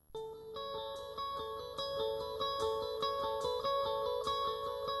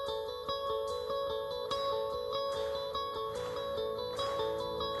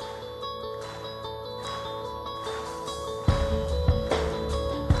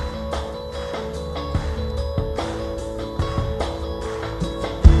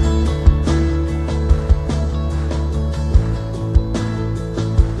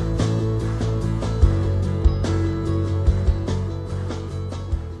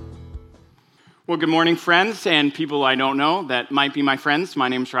Well, good morning, friends, and people I don't know that might be my friends. My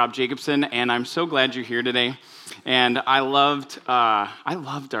name's Rob Jacobson, and I'm so glad you're here today. And I loved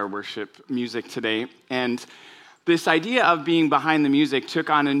our worship music today. And this idea of being behind the music took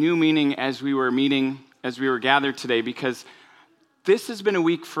on a new meaning as we were gathered today, because this has been a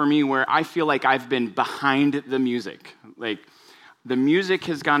week for me where I feel like I've been behind the music. Like, the music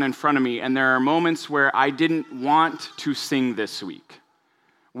has gone in front of me, and there are moments where I didn't want to sing this week,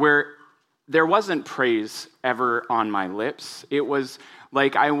 where there wasn't praise ever on my lips. It was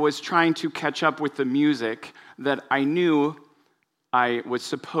like I was trying to catch up with the music that I knew I was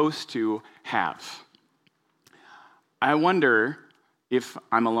supposed to have. I wonder if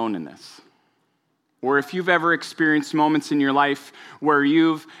I'm alone in this, or if you've ever experienced moments in your life where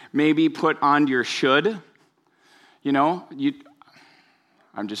you've maybe put on your should. I'm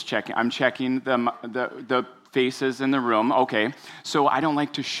just checking. I'm checking the faces in the room. Okay, so I don't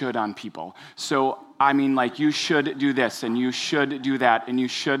like to should on people. So, you should do this, and you should do that, and you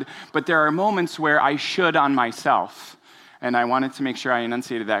should. But there are moments where I should on myself. And I wanted to make sure I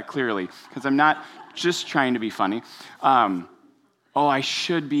enunciated that clearly, because I'm not just trying to be funny. I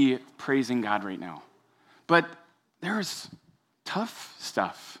should be praising God right now. But there's tough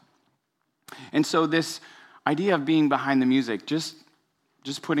stuff. And so this idea of being behind the music, just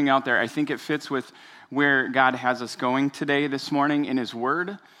putting out there, I think it fits with where God has us going today, this morning, in His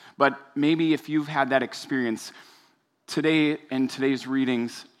Word. But maybe if you've had that experience today in today's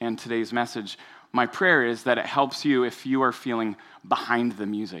readings and today's message, my prayer is that it helps you if you are feeling behind the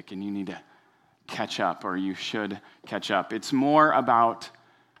music and you need to catch up, or you should catch up. It's more about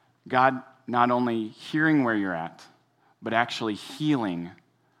God not only hearing where you're at, but actually healing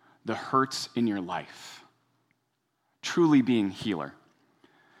the hurts in your life. Truly being healer.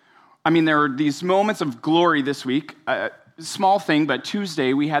 There were these moments of glory this week. Small thing, but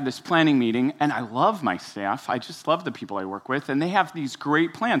Tuesday we had this planning meeting, and I love my staff. I just love the people I work with, and they have these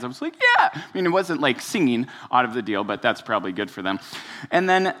great plans. I was like, yeah. It wasn't like singing out of the deal, but that's probably good for them. And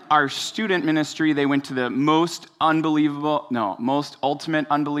then our student ministry, they went to the most ultimate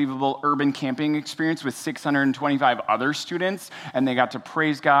unbelievable urban camping experience with 625 other students, and they got to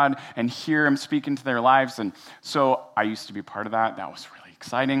praise God and hear Him speak into their lives. And so I used to be part of that. That was really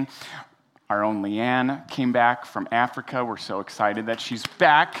exciting. Our own Leanne came back from Africa. We're so excited that she's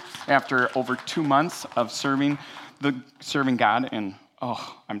back after over 2 months of serving God. And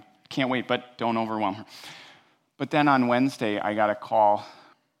I can't wait, but don't overwhelm her. But then on Wednesday, I got a call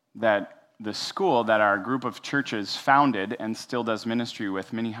that the school that our group of churches founded and still does ministry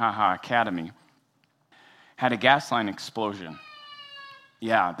with, Minnehaha Academy, had a gas line explosion.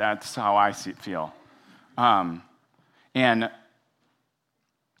 Yeah, that's how I feel.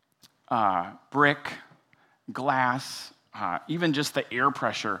 Brick, glass, even just the air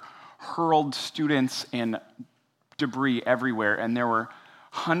pressure hurled students and debris everywhere. And there were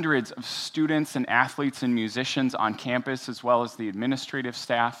hundreds of students and athletes and musicians on campus, as well as the administrative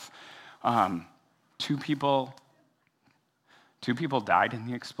staff. Two people died in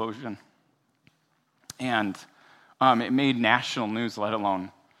the explosion. And it made national news, let alone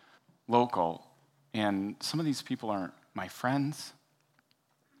local. And some of these people aren't my friends.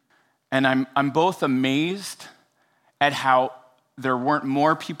 And I'm both amazed at how there weren't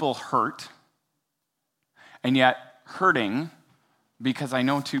more people hurt, and yet hurting because I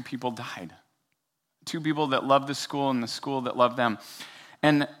know 2 people died. 2 people that loved the school and the school that loved them.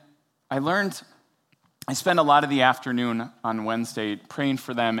 And I spent a lot of the afternoon on Wednesday praying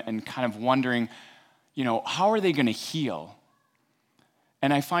for them and kind of wondering, how are they going to heal?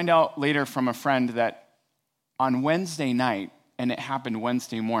 And I find out later from a friend that on Wednesday night, and it happened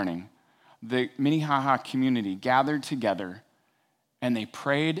Wednesday morning, the Minnehaha community gathered together, and they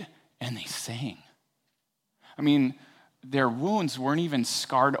prayed, and they sang. Their wounds weren't even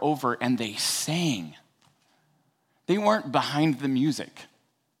scarred over, and they sang. They weren't behind the music.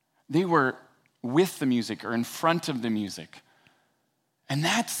 They were with the music or in front of the music. And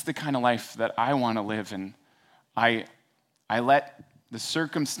that's the kind of life that I want to live, and I let the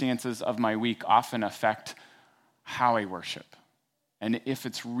circumstances of my week often affect how I worship, and if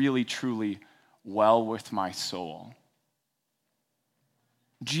it's really, truly well with my soul.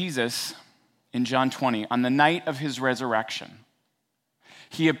 Jesus, in John 20, on the night of his resurrection,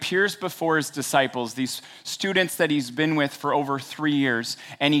 he appears before his disciples, these students that he's been with for over 3 years,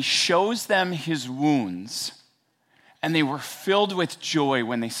 and he shows them his wounds, and they were filled with joy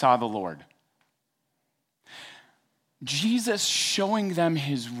when they saw the Lord. Jesus showing them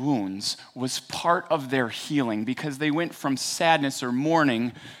his wounds was part of their healing, because they went from sadness or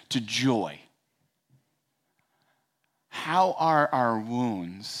mourning to joy. How are our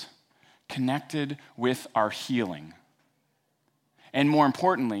wounds connected with our healing? And more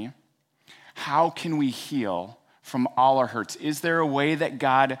importantly, how can we heal from all our hurts? Is there a way that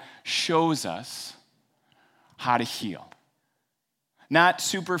God shows us how to heal? Not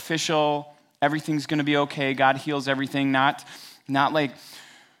superficial, everything's going to be okay, God heals everything, not like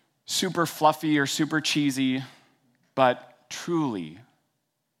super fluffy or super cheesy, but truly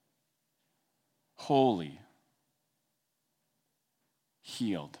holy,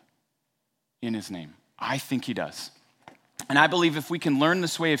 healed in his name. I think he does. And I believe if we can learn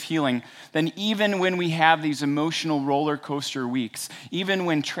this way of healing, then even when we have these emotional roller coaster weeks, even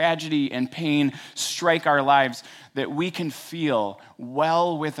when tragedy and pain strike our lives, that we can feel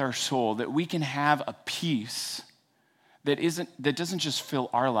well with our soul, that we can have a peace that doesn't just fill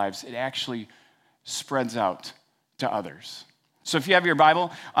our lives, it actually spreads out to others. So if you have your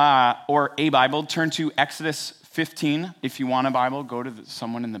Bible or a Bible, turn to Exodus 15. If you want a Bible, go to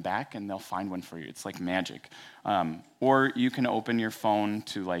someone in the back and they'll find one for you. It's like magic. Or you can open your phone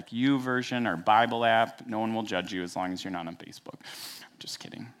to like YouVersion or Bible app. No one will judge you as long as you're not on Facebook. Just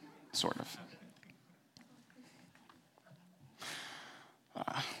kidding, sort of.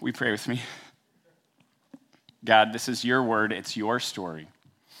 We pray with me. God, this is your word. It's your story.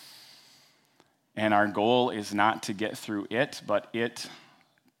 And our goal is not to get through it, but it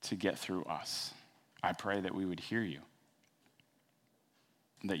to get through us. I pray that we would hear you,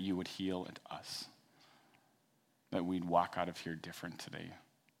 that you would heal us, that we'd walk out of here different today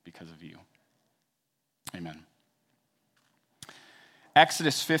because of you. Amen.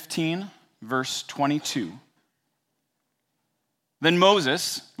 Exodus 15, verse 22. Then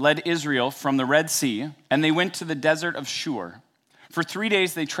Moses led Israel from the Red Sea, and they went to the desert of Shur. For 3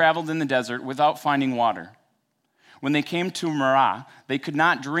 days they traveled in the desert without finding water. When they came to Marah, they could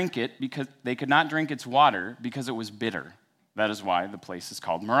not drink its water because it was bitter. That is why the place is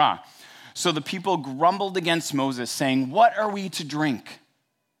called Marah. So the people grumbled against Moses, saying, "What are we to drink?"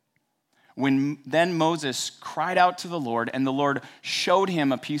 Then Moses cried out to the Lord, and the Lord showed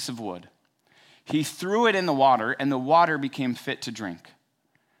him a piece of wood. He threw it in the water, and the water became fit to drink.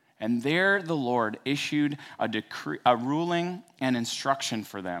 And there the Lord issued a ruling and instruction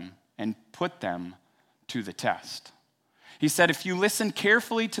for them and put them to the test. He said, "If you listen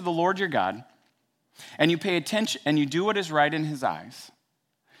carefully to the Lord your God, and you pay attention and you do what is right in his eyes,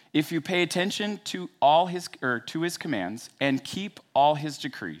 if you pay attention to his commands and keep all his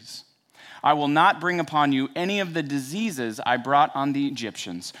decrees, I will not bring upon you any of the diseases I brought on the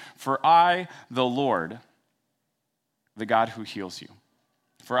Egyptians, for I, the Lord, the God who heals you.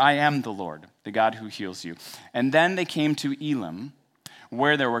 For I am the Lord, the God who heals you." And then they came to Elim,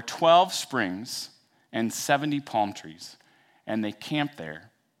 where there were 12 springs and 70 palm trees, and they camped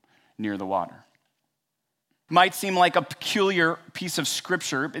there near the water. Might seem like a peculiar piece of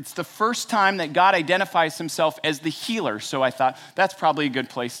scripture. It's the first time that God identifies himself as the healer, so I thought that's probably a good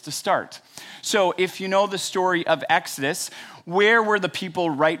place to start. So if you know the story of Exodus, where were the people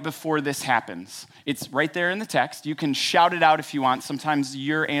right before this happens? It's right there in the text. You can shout it out if you want. Sometimes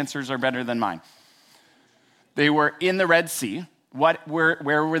your answers are better than mine. They were in the Red Sea. Where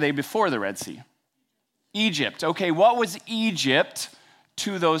were they before the Red Sea? Egypt. Okay, what was Egypt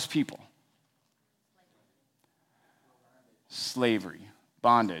to those people? Slavery,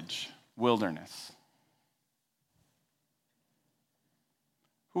 bondage, wilderness.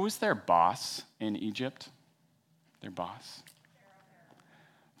 Who was their boss in Egypt? Their boss?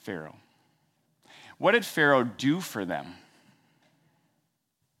 Pharaoh. What did Pharaoh do for them?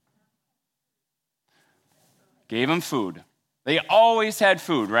 Gave them food. They always had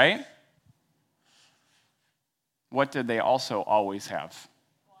food, right? What did they also always have?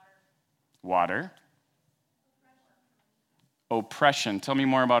 Water. Oppression. Tell me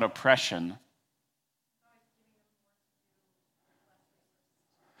more about oppression.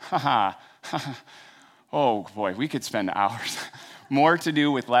 Oh boy, we could spend hours. More to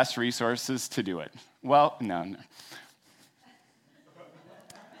do with less resources to do it. Well, no.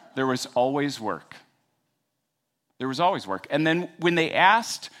 There was always work. There was always work. And then when they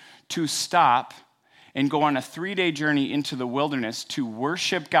asked to stop and go on a 3-day journey into the wilderness to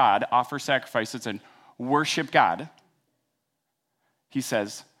worship God, offer sacrifices and worship God, he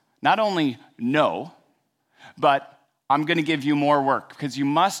says, not only no, but I'm going to give you more work because you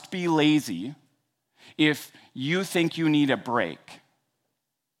must be lazy if you think you need a break.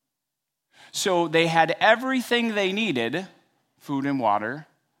 So they had everything they needed, food and water,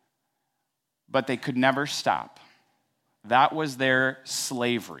 but they could never stop. That was their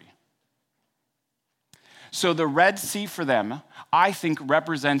slavery. So the Red Sea for them, I think,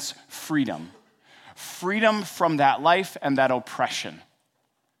 represents freedom. Freedom from that life and that oppression.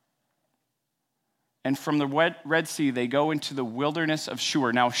 And from the Red Sea, they go into the wilderness of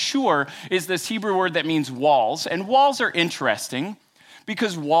Shur. Now, Shur is this Hebrew word that means walls. And walls are interesting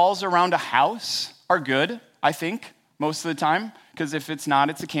because walls around a house are good, I think, most of the time. Because if it's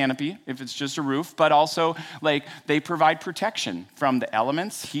not, it's a canopy, if it's just a roof. But also, like, they provide protection from the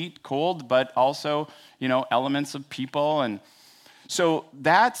elements, heat, cold, but also, elements of people. And so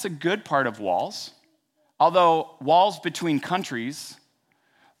that's a good part of walls. Although walls between countries,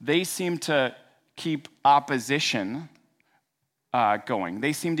 they seem to keep opposition going.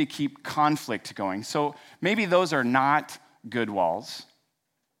 They seem to keep conflict going. So maybe those are not good walls.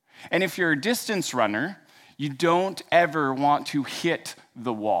 And if you're a distance runner, you don't ever want to hit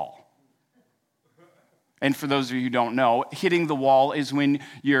the wall. And for those of you who don't know, hitting the wall is when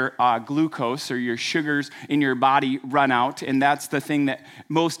your glucose or your sugars in your body run out, and that's the thing that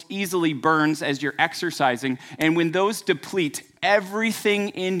most easily burns as you're exercising. And when those deplete, everything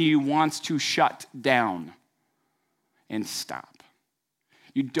in you wants to shut down and stop.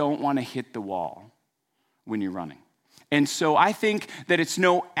 You don't want to hit the wall when you're running. And so I think that it's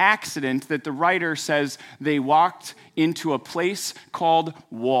no accident that the writer says they walked into a place called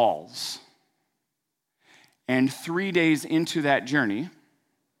walls. And 3 days into that journey,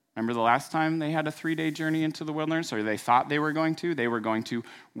 remember the last time they had a 3-day journey into the wilderness, or they thought they were going to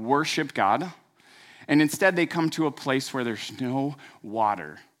worship God. And instead they come to a place where there's no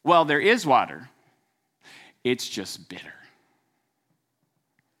water. Well, there is water. It's just bitter.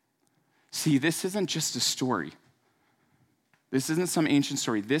 See, this isn't just a story. This isn't some ancient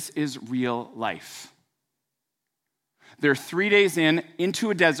story. This is real life. They're 3 days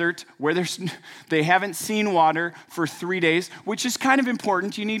into a desert where they haven't seen water for 3 days, which is kind of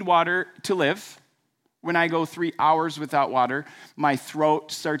important. You need water to live. When I go 3 hours without water, my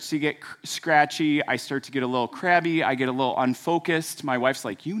throat starts to get scratchy. I start to get a little crabby. I get a little unfocused. My wife's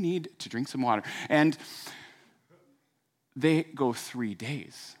like, you need to drink some water. And they go 3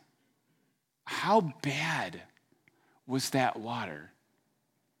 days. How bad was that water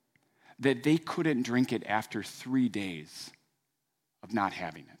that they couldn't drink it after 3 days of not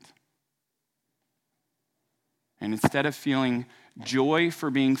having it? And instead of feeling joy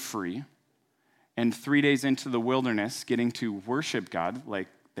for being free, and 3 days into the wilderness getting to worship God like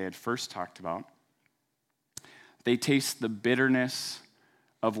they had first talked about, they taste the bitterness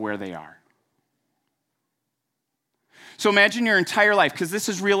of where they are. So imagine your entire life, because this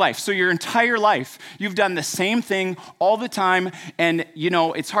is real life. So your entire life, you've done the same thing all the time, and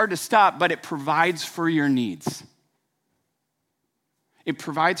it's hard to stop, but it provides for your needs. It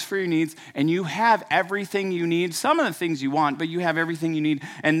provides for your needs, and you have everything you need. Some of the things you want, but you have everything you need,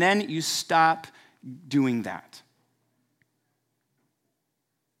 and then you stop doing that.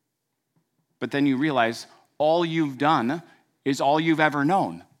 But then you realize all you've done is all you've ever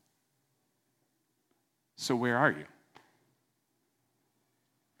known. So where are you?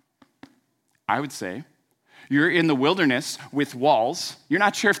 I would say you're in the wilderness with walls. You're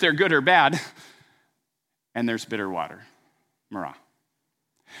not sure if they're good or bad. And there's bitter water, Marah.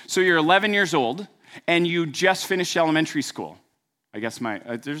 So you're 11 years old, and you just finished elementary school. I guess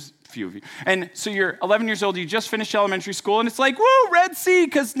there's a few of you. And so you're 11 years old, you just finished elementary school, and it's like, woo, Red Sea,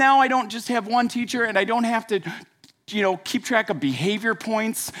 because now I don't just have one teacher, and I don't have to keep track of behavior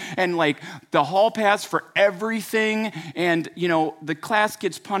points and the hall pass for everything. And, the class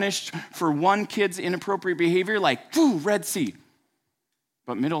gets punished for one kid's inappropriate behavior, woo, Red Sea.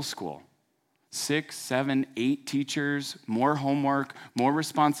 But middle school, 6, 7, 8 teachers, more homework, more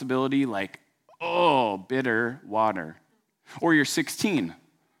responsibility, bitter water. Or you're 16.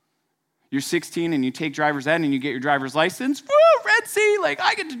 You're 16 and you take driver's ed and you get your driver's license. Woo, Red Sea,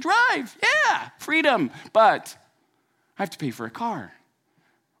 I get to drive. Yeah, freedom. But I have to pay for a car,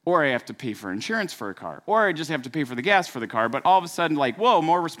 or I have to pay for insurance for a car, or I just have to pay for the gas for the car, but all of a sudden, whoa,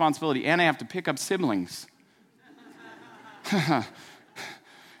 more responsibility, and I have to pick up siblings.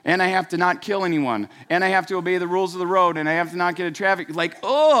 And I have to not kill anyone, and I have to obey the rules of the road, and I have to not get in traffic.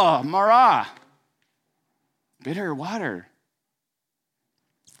 Marah. Bitter water.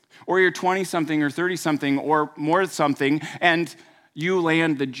 Or you're 20-something or 30-something or more something, and you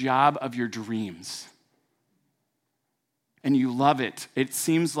land the job of your dreams. And you love it. It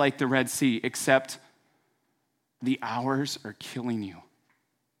seems like the Red Sea, except the hours are killing you.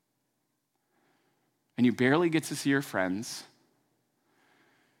 And you barely get to see your friends.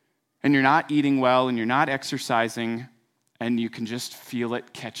 And you're not eating well, and you're not exercising, and you can just feel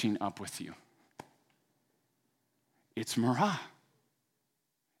it catching up with you. It's Marah.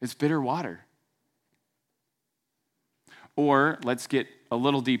 It's bitter water. Or let's get a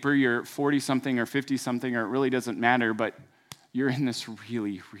little deeper. You're 40-something or 50-something, or it really doesn't matter, but you're in this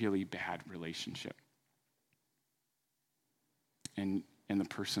really, really bad relationship. and the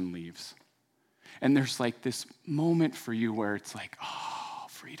person leaves. And there's like this moment for you where it's like, oh,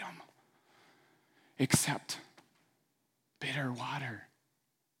 freedom. Except bitter water.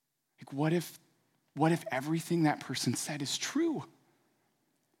 Like, what if everything that person said is true?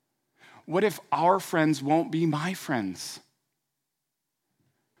 What if our friends won't be my friends?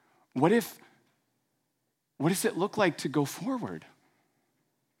 What does it look like to go forward?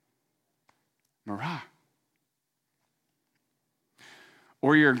 Marah.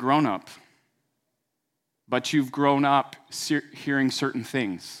 Or you're a grown-up, but you've grown up hearing certain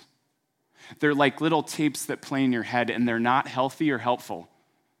things. They're like little tapes that play in your head, and they're not healthy or helpful.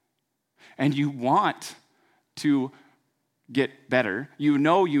 And you want to get better. You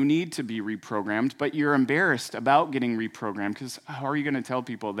know you need to be reprogrammed, but you're embarrassed about getting reprogrammed, because how are you going to tell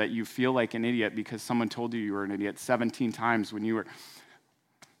people that you feel like an idiot because someone told you were an idiot 17 times when you were...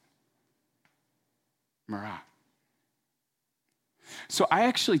 Marah. So I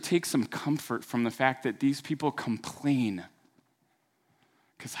actually take some comfort from the fact that these people complain,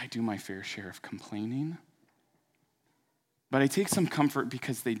 because I do my fair share of complaining. But I take some comfort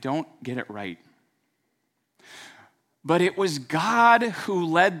because they don't get it right. But it was God who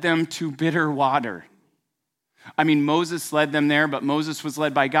led them to bitter water. I mean, Moses led them there, but Moses was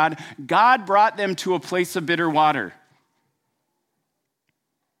led by God. God brought them to a place of bitter water.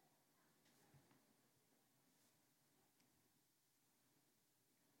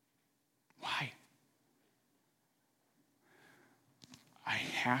 Why? I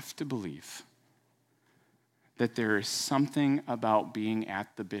have to believe that there is something about being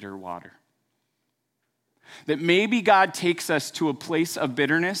at the bitter water. That maybe God takes us to a place of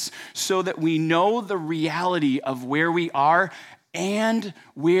bitterness so that we know the reality of where we are and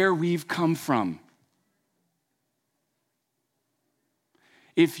where we've come from.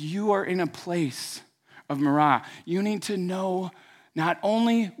 If you are in a place of Marah, you need to know not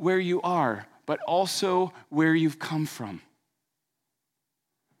only where you are, but also where you've come from.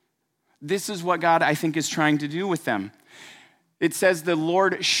 This is what God, I think, is trying to do with them. It says the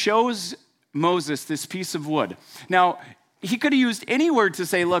Lord shows Moses this piece of wood. Now, he could have used any word to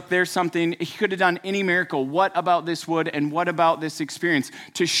say, look, there's something. He could have done any miracle. What about this wood and what about this experience?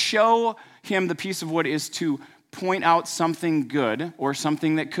 To show him the piece of wood is to point out something good or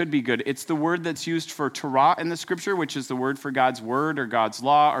something that could be good. It's the word that's used for Torah in the scripture, which is the word for God's word or God's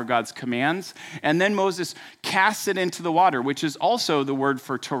law or God's commands. And then Moses casts it into the water, which is also the word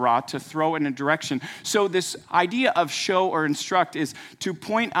for Torah, to throw in a direction. So this idea of show or instruct is to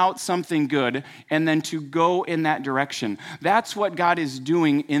point out something good and then to go in that direction. That's what God is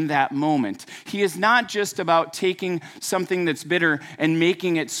doing in that moment. He is not just about taking something that's bitter and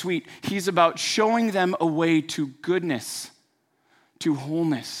making it sweet. He's about showing them a way to goodness, to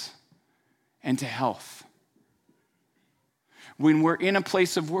wholeness, and to health. When we're in a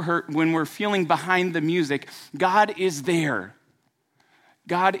place of hurt, when we're feeling behind the music, God is there.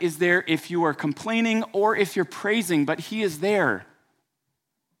 God is there if you are complaining or if you're praising, but He is there.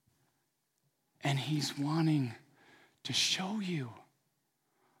 And He's wanting to show you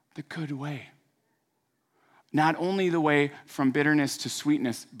the good way. Not only the way from bitterness to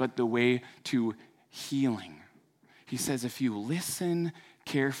sweetness, but the way to healing. He says, if you listen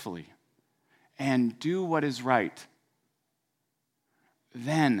carefully and do what is right,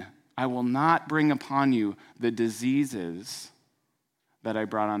 then I will not bring upon you the diseases that I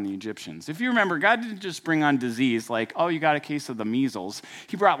brought on the Egyptians. If you remember, God didn't just bring on disease like, oh, you got a case of the measles.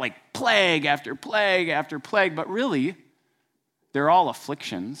 He brought like plague after plague after plague, but really, they're all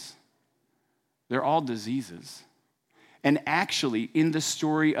afflictions. They're all diseases. And actually, in the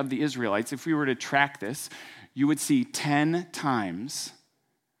story of the Israelites, if we were to track this, you would see 10 times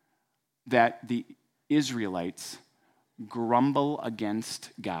that the Israelites grumble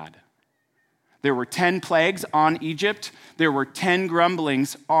against God. There were 10 plagues on Egypt. There were 10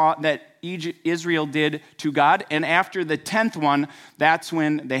 grumblings that Israel did to God. And after the 10th one, that's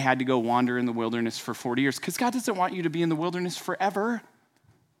when they had to go wander in the wilderness for 40 years. Because God doesn't want you to be in the wilderness forever.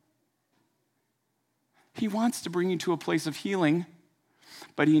 He wants to bring you to a place of healing,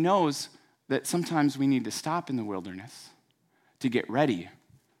 but He knows that sometimes we need to stop in the wilderness to get ready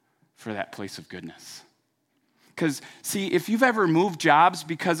for that place of goodness. Because, see, if you've ever moved jobs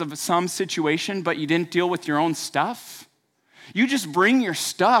because of some situation, but you didn't deal with your own stuff, you just bring your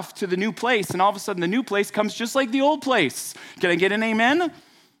stuff to the new place, and all of a sudden the new place comes just like the old place. Can I get an amen?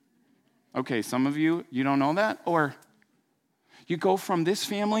 Okay, some of you don't know that. Or you go from this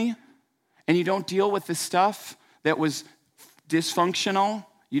family and you don't deal with the stuff that was dysfunctional.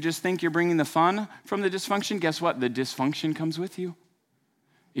 You just think you're bringing the fun from the dysfunction. Guess what? The dysfunction comes with you.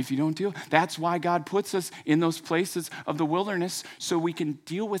 if you don't deal. That's why God puts us in those places of the wilderness so we can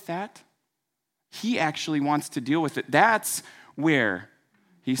deal with that. He actually wants to deal with it. That's where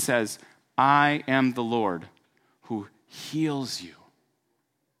he says, I am the Lord who heals you.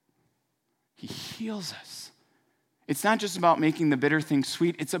 He heals us. It's not just about making the bitter thing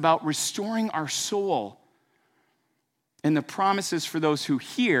sweet. It's about restoring our soul. And the promises for those who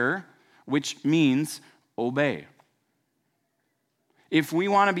hear, which means obey. If we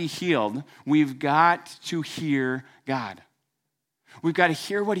want to be healed, we've got to hear God. We've got to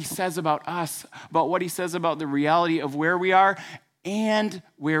hear what he says about us, about what he says about the reality of where we are and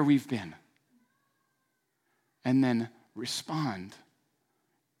where we've been. And then respond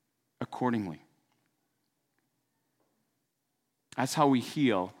accordingly. That's how we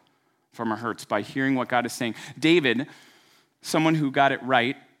heal from our hurts, by hearing what God is saying. David, someone who got it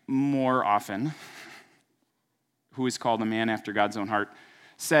right more often, who is called a man after God's own heart,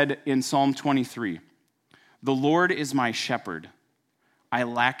 said in Psalm 23, "The Lord is my shepherd. I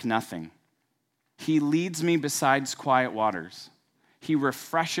lack nothing. He leads me beside quiet waters. He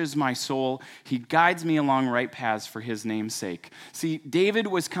refreshes my soul. He guides me along right paths for his name's sake." See, David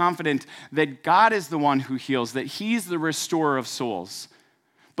was confident that God is the one who heals, that he's the restorer of souls.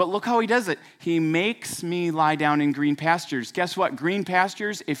 But look how he does it. He makes me lie down in green pastures. Guess what? Green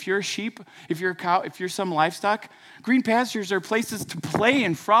pastures, if you're a sheep, if you're a cow, if you're some livestock, green pastures are places to play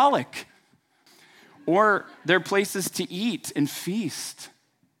and frolic. Or they're places to eat and feast.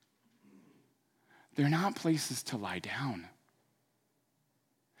 They're not places to lie down.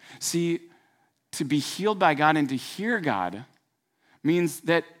 See, to be healed by God and to hear God means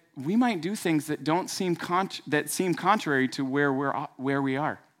that we might do things that seem contrary to where we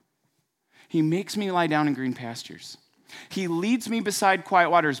are. He makes me lie down in green pastures. He leads me beside quiet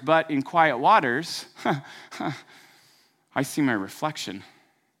waters, but in quiet waters, I see my reflection.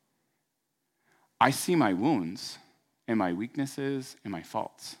 I see my wounds and my weaknesses and my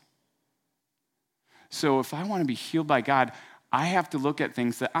faults. So if I want to be healed by God, I have to look at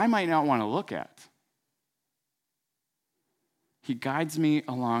things that I might not want to look at. He guides me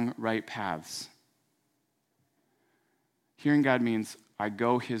along right paths. Hearing God means I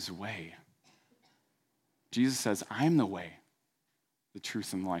go his way. Jesus says, I'm the way, the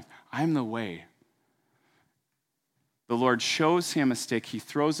truth, and the life. I'm the way. The Lord shows him a stick. He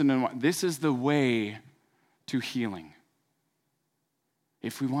throws it in. This is the way to healing.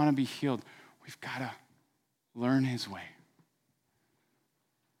 If we want to be healed, we've got to learn his way.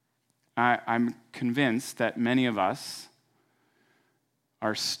 I'm convinced that many of us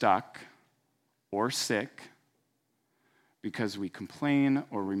are stuck or sick because we complain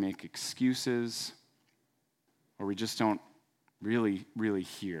or we make excuses or we just don't really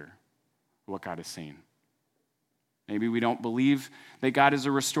hear what God is saying. Maybe we don't believe that God is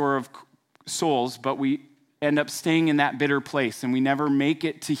a restorer of souls, but we end up staying in that bitter place and we never make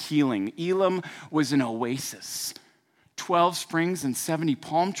it to healing. Elim was an oasis. 12 springs and 70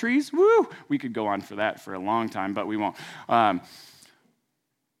 palm trees. Woo! We could go on for that for a long time, but we won't.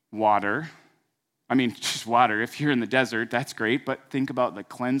 Water. I mean, just water. If you're in the desert, that's great, but think about the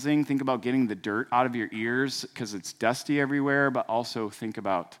cleansing. Think about getting the dirt out of your ears because it's dusty everywhere, but also think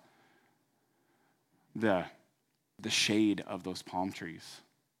about the shade of those palm trees,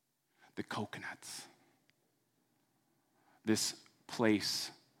 the coconuts, this place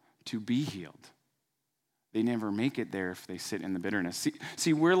to be healed. They never make it there if they sit in the bitterness.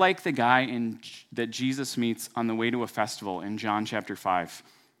 See, we're like the guy that Jesus meets on the way to a festival in John chapter 5.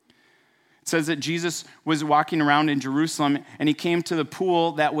 It says that Jesus was walking around in Jerusalem and he came to the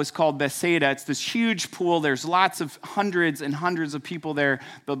pool that was called Bethsaida. It's this huge pool. There's lots of hundreds and hundreds of people there.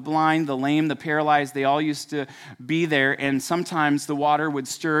 The blind, the lame, the paralyzed, they all used to be there. And sometimes the water would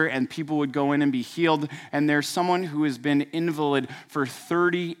stir and people would go in and be healed. And there's someone who has been invalid for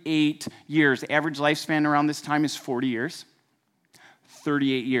 38 years. The average lifespan around this time is 40 years.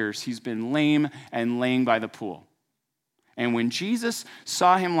 38 years. He's been lame and laying by the pool. And when Jesus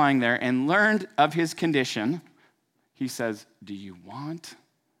saw him lying there and learned of his condition, he says, "Do you want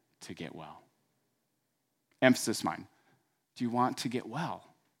to get well?" Emphasis mine. Do you want to get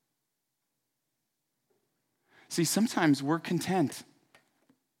well? See, sometimes we're content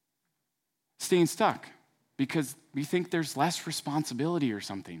staying stuck because we think there's less responsibility or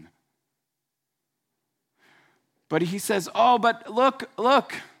something. But he says, "Oh, but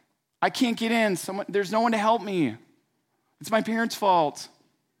look, I can't get in. There's no one to help me. It's my parents' fault.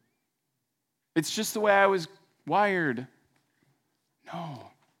 It's just the way I was wired."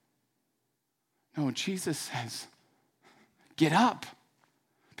 No, Jesus says, get up,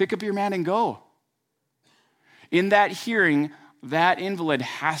 pick up your mat and go. In that hearing, that invalid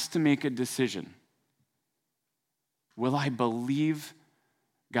has to make a decision. Will I believe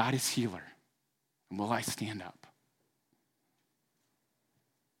God is healer? And will I stand up?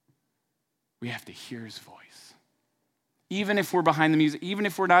 We have to hear his voice. Even if we're behind the music, even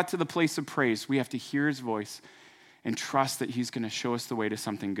if we're not to the place of praise, we have to hear his voice and trust that he's going to show us the way to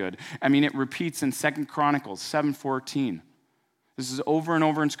something good. I mean, it repeats in 2 Chronicles 7:14. This is over and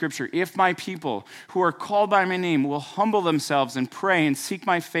over in Scripture. If my people who are called by my name will humble themselves and pray and seek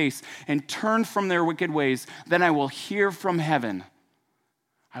my face and turn from their wicked ways, then I will hear from heaven.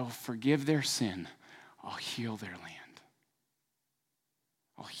 I will forgive their sin. I'll heal their land.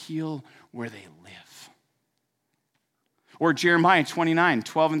 I'll heal where they live. Or Jeremiah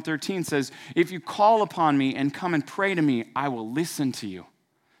 29:12-13 says, if you call upon me and come and pray to me, I will listen to you.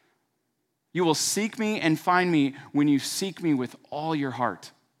 You will seek me and find me when you seek me with all your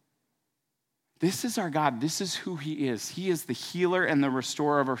heart. This is our God. This is who he is. He is the healer and the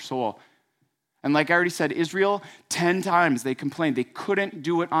restorer of our soul. And like I already said, Israel, 10 times they complained. They couldn't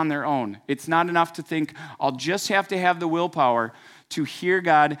do it on their own. It's not enough to think, I'll just have to have the willpower to hear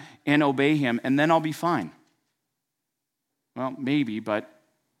God and obey him, and then I'll be fine. Well, maybe, but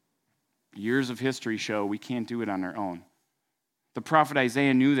years of history show we can't do it on our own. The prophet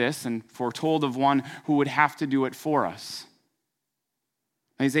Isaiah knew this and foretold of one who would have to do it for us.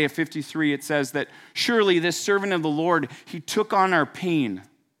 Isaiah 53, it says that, surely this servant of the Lord, he took on our pain.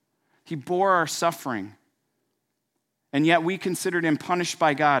 He bore our suffering. And yet we considered him punished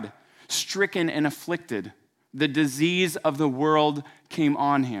by God, stricken and afflicted. The disease of the world came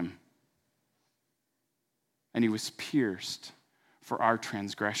on him. And he was pierced for our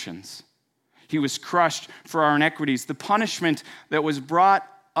transgressions. He was crushed for our iniquities. The punishment that was brought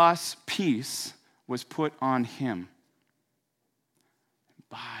us peace was put on him.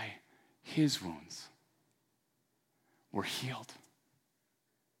 By his wounds, we're healed.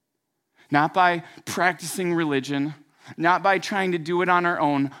 Not by practicing religion, not by trying to do it on our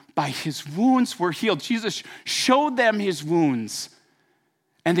own. By his wounds, we're healed. Jesus showed them his wounds,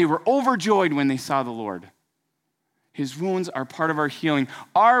 and they were overjoyed when they saw the Lord. His wounds are part of our healing.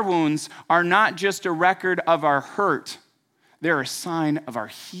 Our wounds are not just a record of our hurt. They're a sign of our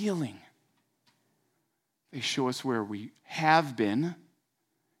healing. They show us where we have been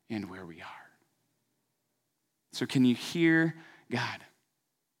and where we are. So can you hear God?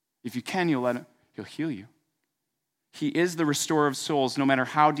 If you can, he'll heal you. He is the restorer of souls, no matter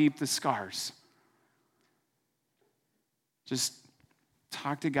how deep the scars. Just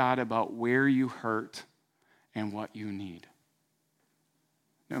talk to God about where you hurt and what you need,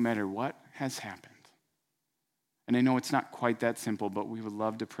 no matter what has happened. And I know it's not quite that simple, but we would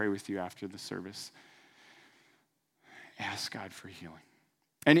love to pray with you after the service. Ask God for healing.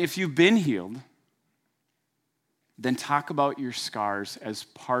 And if you've been healed, then talk about your scars as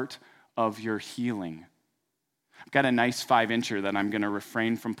part of your healing. I've got a nice 5-incher that I'm going to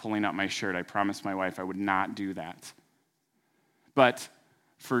refrain from pulling up my shirt. I promised my wife I would not do that. But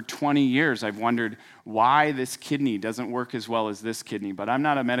for 20 years, I've wondered why this kidney doesn't work as well as this kidney, but I'm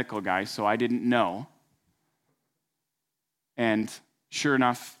not a medical guy, so I didn't know. And sure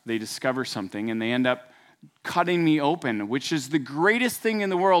enough, they discover something, and they end up cutting me open, which is the greatest thing in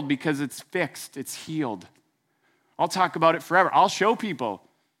the world because it's fixed, it's healed. I'll talk about it forever. I'll show people.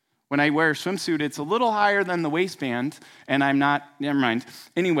 When I wear a swimsuit, it's a little higher than the waistband, and I'm not, never mind.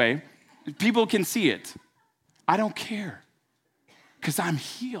 Anyway, people can see it. I don't care. Because I'm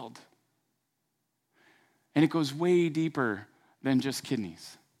healed. And it goes way deeper than just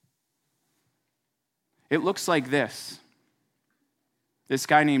kidneys. It looks like this. This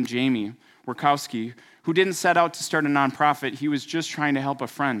guy named Jamie Workowski, who didn't set out to start a nonprofit, he was just trying to help a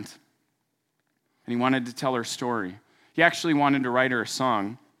friend. And he wanted to tell her story. He actually wanted to write her a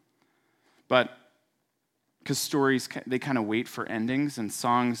song, but because stories, they kind of wait for endings, and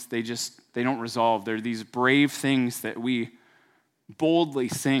songs, they don't resolve. They're these brave things that we boldly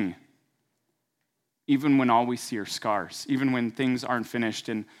sing, even when all we see are scars, even when things aren't finished.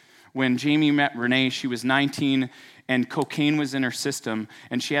 And when Jamie met Renee, she was 19, and cocaine was in her system,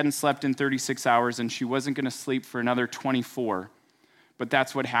 and she hadn't slept in 36 hours, and she wasn't going to sleep for another 24. But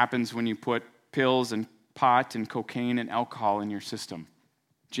that's what happens when you put pills and pot and cocaine and alcohol in your system.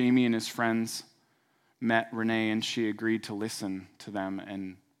 Jamie and his friends met Renee, and she agreed to listen to them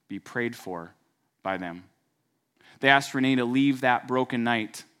and be prayed for by them. They asked Renee to leave that broken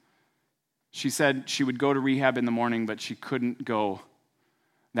night. She said she would go to rehab in the morning, but she couldn't go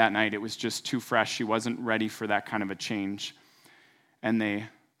that night. It was just too fresh. She wasn't ready for that kind of a change. And they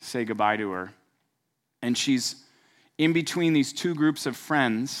say goodbye to her. And she's in between these two groups of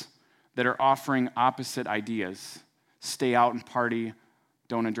friends that are offering opposite ideas. stay out and party,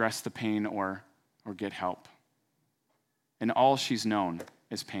 don't address the pain or get help. And all she's known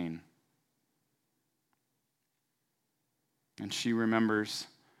is pain. And she remembers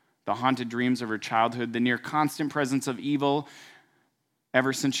the haunted dreams of her childhood, the near constant presence of evil.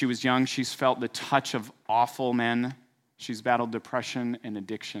 Ever since she was young, she's felt the touch of awful men. She's battled depression and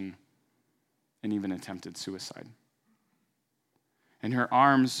addiction and even attempted suicide. And her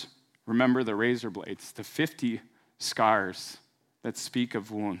arms remember the razor blades, the 50 scars that speak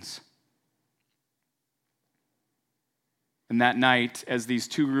of wounds. And that night, as these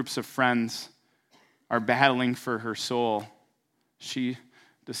two groups of friends are battling for her soul, she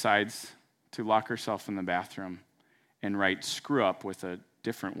decides to lock herself in the bathroom and write "screw up" with a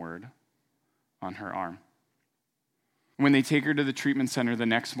different word on her arm. When they take her to the treatment center the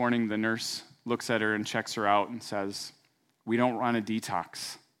next morning, the nurse looks at her and checks her out and says, "We don't run a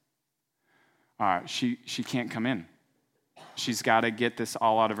detox. She can't come in. She's got to get this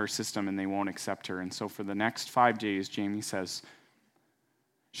all out of her system, and they won't accept her." And so for the next 5 days, Jamie says,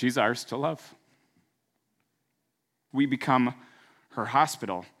 "She's ours to love." We become her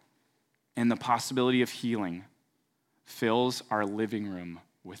hospital, and the possibility of healing fills our living room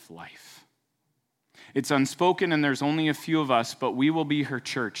with life. It's unspoken, and there's only a few of us, but we will be her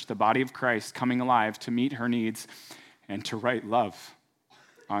church, the body of Christ, coming alive to meet her needs and to write love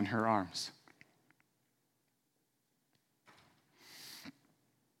on her arms.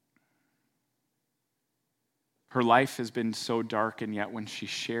 Her life has been so dark, and yet when she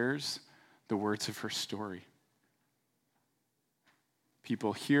shares the words of her story,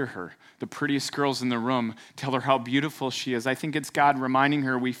 people hear her. The prettiest girls in the room tell her how beautiful she is. I think it's God reminding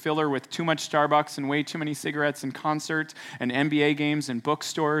her we fill her with too much Starbucks and way too many cigarettes and concerts and NBA games and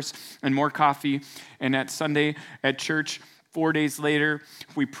bookstores and more coffee. And at Sunday at church, 4 days later,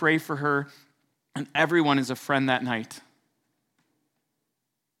 we pray for her, and everyone is a friend that night.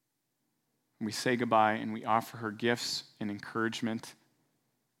 We say goodbye, and we offer her gifts and encouragement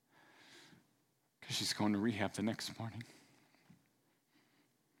because she's going to rehab the next morning.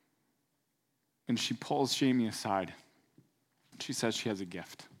 And she pulls Jamie aside. She says she has a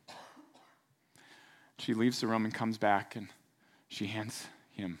gift. She leaves the room and comes back, and she hands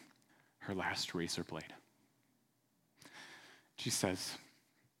him her last razor blade. She says,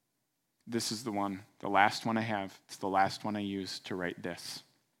 "This is the one, the last one I have. It's the last one I use to write this.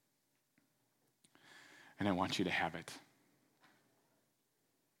 And I want you to have it.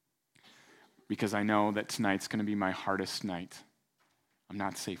 Because I know that tonight's going to be my hardest night. I'm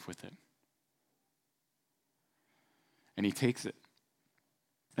not safe with it." And he takes it.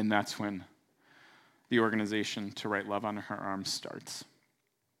 And that's when the organization To Write Love on Her Arms starts.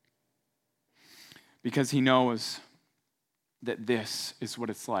 Because he knows that this is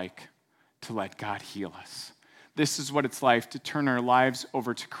what it's like to let God heal us. This is what it's like to turn our lives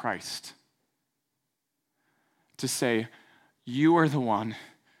over to Christ. To say, "You are the one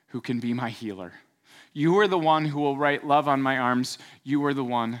who can be my healer. You are the one who will write love on my arms. You are the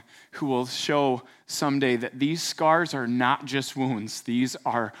one who will show someday that these scars are not just wounds. These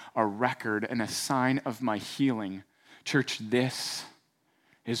are a record and a sign of my healing." Church, this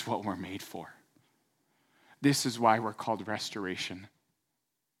is what we're made for. This is why we're called Restoration.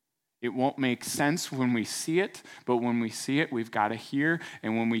 It won't make sense when we see it, but when we see it, we've got to hear,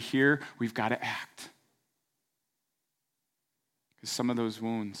 and when we hear, we've got to act. Because some of those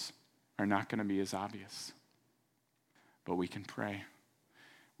wounds are not going to be as obvious. But we can pray.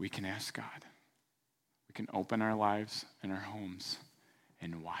 We can ask God. We can open our lives and our homes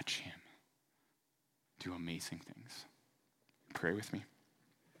and watch him do amazing things. Pray with me.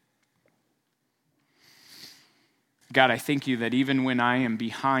 God, I thank you that even when I am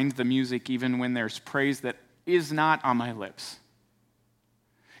behind the music, even when there's praise that is not on my lips,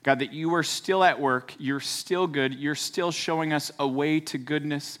 God, that you are still at work, you're still good, you're still showing us a way to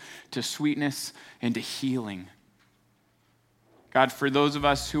goodness, to sweetness, and to healing. God, for those of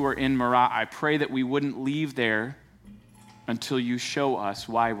us who are in Marat, I pray that we wouldn't leave there until you show us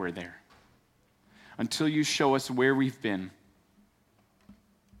why we're there, until you show us where we've been.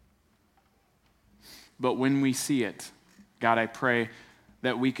 But when we see it, God, I pray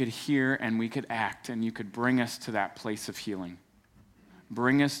that we could hear and we could act, and you could bring us to that place of healing.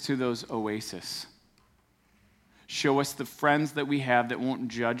 Bring us to those oases. Show us the friends that we have that won't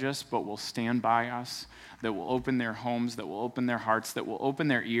judge us, but will stand by us, that will open their homes, that will open their hearts, that will open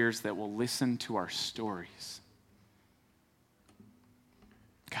their ears, that will listen to our stories.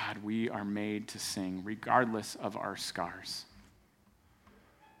 God, we are made to sing regardless of our scars.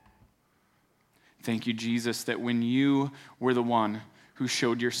 Thank you, Jesus, that when you were the one who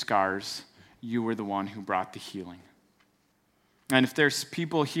showed your scars, you were the one who brought the healing. And if there's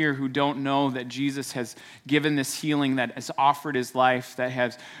people here who don't know that Jesus has given this healing, that has offered his life, that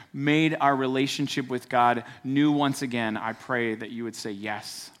has made our relationship with God new once again, I pray that you would say,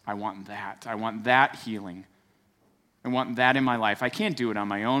 yes, I want that. I want that healing. I want that in my life. I can't do it on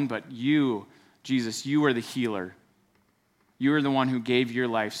my own, but you, Jesus, you are the healer. You are the one who gave your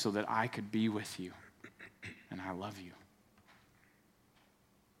life so that I could be with you. And I love you.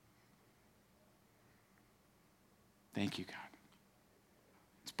 Thank you, God.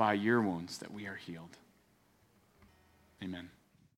 It's by your wounds that we are healed. Amen.